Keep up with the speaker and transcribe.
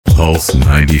Pulse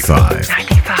 95.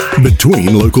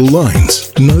 Between local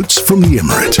lines, notes from the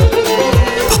Emirate.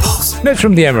 Notes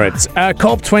from the Emirates.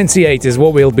 COP28 is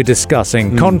what we'll be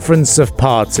discussing. Conference of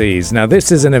Parties. Now,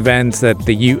 this is an event that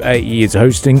the UAE is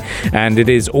hosting, and it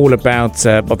is all about,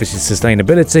 obviously,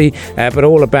 sustainability, but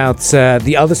all about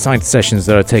the other side sessions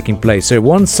that are taking place. So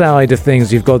one side of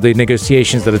things, you've got the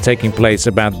negotiations that are taking place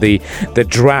about the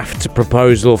draft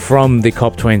proposal from the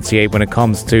COP28 when it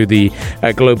comes to the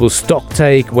global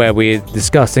stocktake, where we're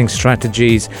discussing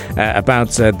strategies about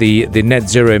the net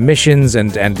zero emissions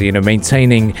and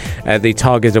maintaining the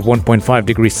target of 1.5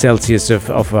 degrees Celsius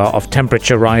of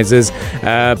temperature rises,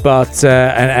 but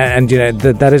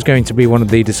that is going to be one of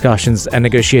the discussions and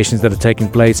negotiations that are taking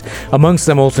place. Amongst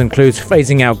them also includes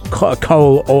phasing out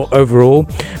coal overall,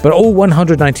 but all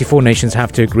 194 nations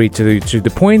have to agree to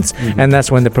the points, and that's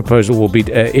when the proposal will be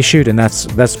issued, and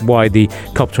that's why the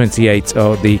COP28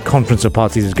 or the Conference of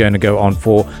Parties is going to go on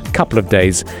for a couple of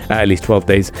days, at least 12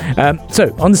 days.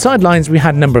 So on the sidelines, we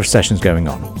had a number of sessions going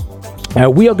on.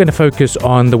 We are going to focus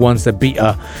on the ones that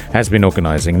Abeer has been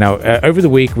organising. Now, over the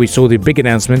week, we saw the big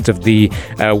announcement of the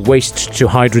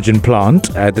waste-to-hydrogen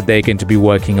plant that they're going to be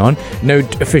working on. No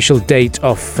official date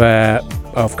of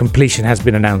completion has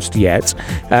been announced yet,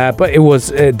 but it was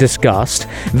discussed.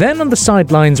 Then on the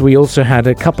sidelines, we also had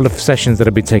a couple of sessions that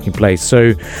have been taking place.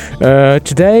 So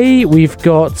today, we've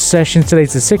got sessions.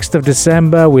 Today's the 6th of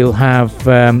December. We'll have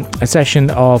a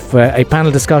session of a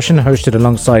panel discussion hosted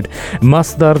alongside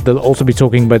Masdar. They'll also be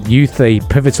talking about youth, a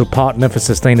pivotal partner for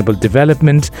sustainable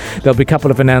development. There'll be a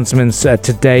couple of announcements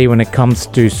today when it comes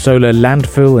to solar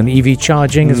landfill and EV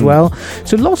charging as well.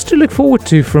 So lots to look forward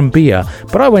to from Abeer.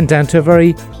 But I went down to a very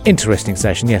interesting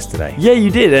session yesterday. Yeah,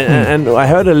 you did. And I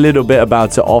heard a little bit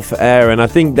about it off air, and I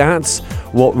think that's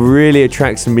what really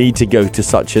attracts me to go to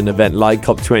such an event like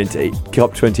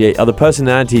COP28 are the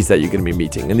personalities that you're going to be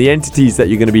meeting and the entities that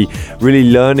you're going to be really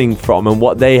learning from and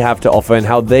what they have to offer and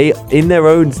how they, in their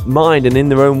own mind and in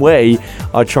their own way,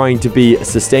 are trying to be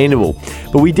sustainable.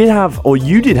 But we did have, or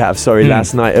you did have,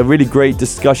 last night, a really great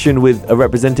discussion with a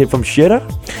representative from Sheraa.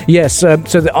 Yes,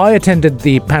 I attended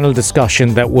the panel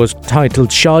discussion that was titled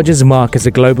Sharjah's Mark as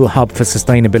a Global Hub for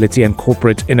Sustainability and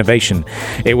Corporate Innovation.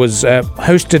 It was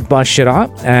hosted by Sheraa,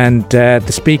 and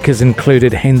the speakers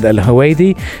included Hind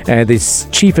Al-Huwaidi, the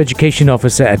Chief Education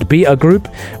Officer at Abeer Group.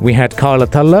 We had Carla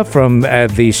Talla from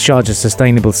the Sharjah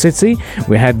Sustainable City.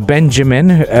 We had Benjamin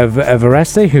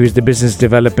Varese, who is the Business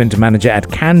Development Manager at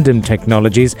Candom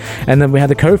Technologies. And then we had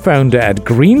the co-founder at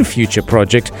Green Future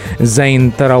Project,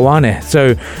 Zain Tarawane.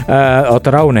 So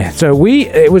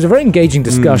it was a very engaging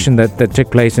discussion that took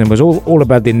place, and it was all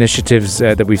about the initiatives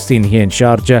that we've seen here in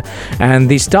Sharjah. And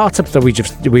the startups that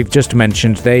we've just mentioned,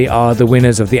 they are the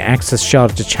winners of the Access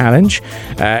Sharjah Challenge.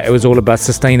 It was all about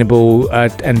sustainable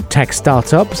and tech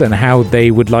startups and how they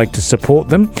would like to support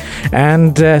them.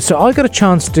 And so I got a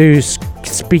chance to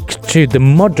speak to the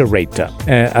moderator,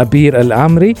 Abeer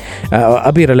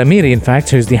Al-Ameeri, in fact,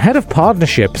 who's the head of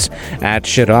partnerships at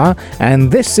Sheraa.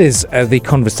 And this is the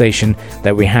conversation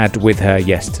that we had with her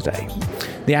yesterday.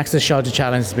 The Access Sharjah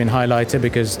Challenge has been highlighted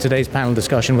because today's panel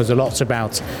discussion was a lot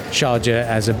about Sharjah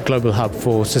as a global hub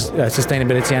for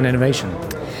sustainability and innovation.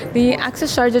 The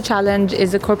Access Sharjah Challenge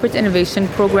is a corporate innovation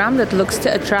program that looks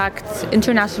to attract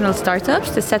international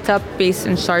startups to set up base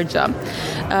in Sharjah.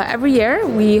 Every year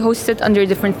we host it under a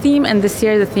different theme, and this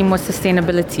year the theme was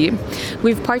sustainability.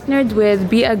 We've partnered with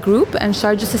Abeer Group and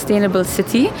Sharjah Sustainable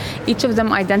City, each of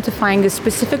them identifying a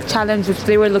specific challenge which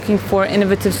they were looking for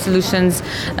innovative solutions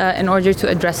in order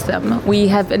to address them. We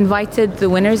have invited the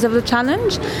winners of the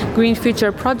challenge, Green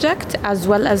Future Project, as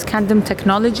well as Candom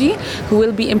Technology, who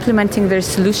will be implementing their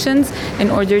solutions in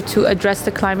order to address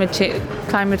the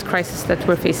climate crisis that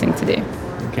we're facing today.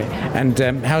 Okay. And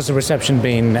how's the reception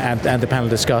been at the panel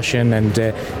discussion? And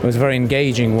it was a very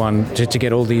engaging one to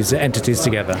get all these entities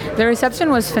together. The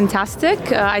reception was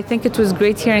fantastic. I think it was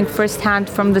great hearing firsthand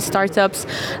from the startups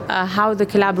how the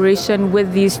collaboration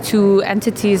with these two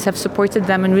entities have supported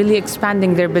them in really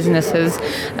expanding their businesses.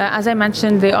 As I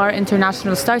mentioned, they are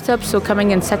international startups, so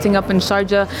coming and setting up in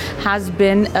Sharjah has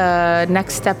been a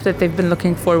next step that they've been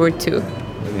looking forward to.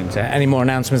 Any more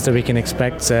announcements that we can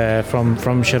expect from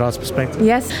Sheraa's perspective?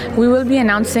 Yes, we will be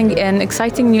announcing an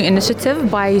exciting new initiative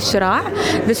by Sheraa.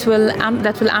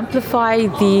 That will amplify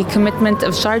the commitment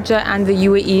of Sharjah and the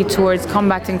UAE towards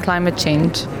combating climate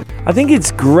change. I think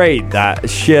it's great that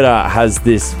Sheraa has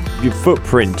this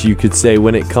footprint, you could say,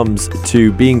 when it comes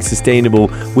to being sustainable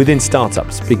within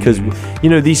startups, because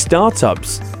these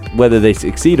startups whether they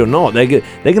succeed or not, they're going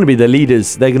to be the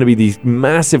leaders. They're going to be these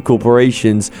massive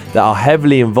corporations that are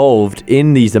heavily involved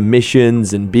in these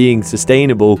emissions and being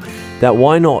sustainable. That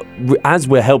why not, as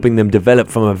we're helping them develop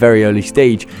from a very early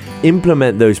stage,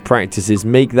 implement those practices,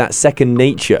 make that second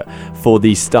nature for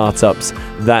these startups,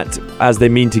 that as they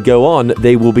mean to go on,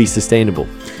 they will be sustainable.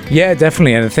 Yeah,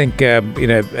 definitely. And I think,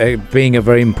 being a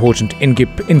very important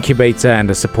incubator and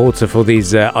a supporter for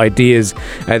these ideas,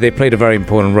 they played a very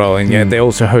important role. And they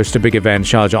also host a big event,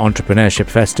 Sharjah Entrepreneurship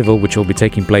Festival, which will be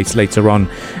taking place later on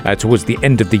towards the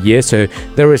end of the year. So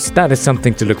that is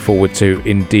something to look forward to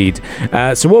indeed.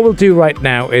 So what we'll do right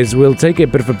now is we'll take a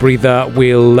bit of a breather.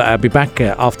 We'll be back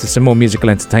after some more musical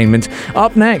entertainment.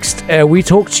 Up next, we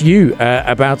talk to you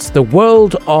about the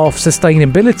world of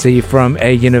sustainability from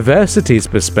a university's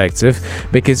perspective,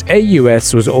 because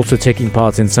AUS was also taking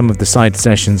part in some of the side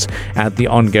sessions at the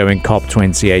ongoing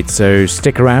COP28. So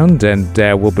stick around, and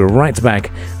we'll be right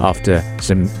back after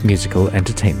some musical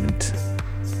entertainment.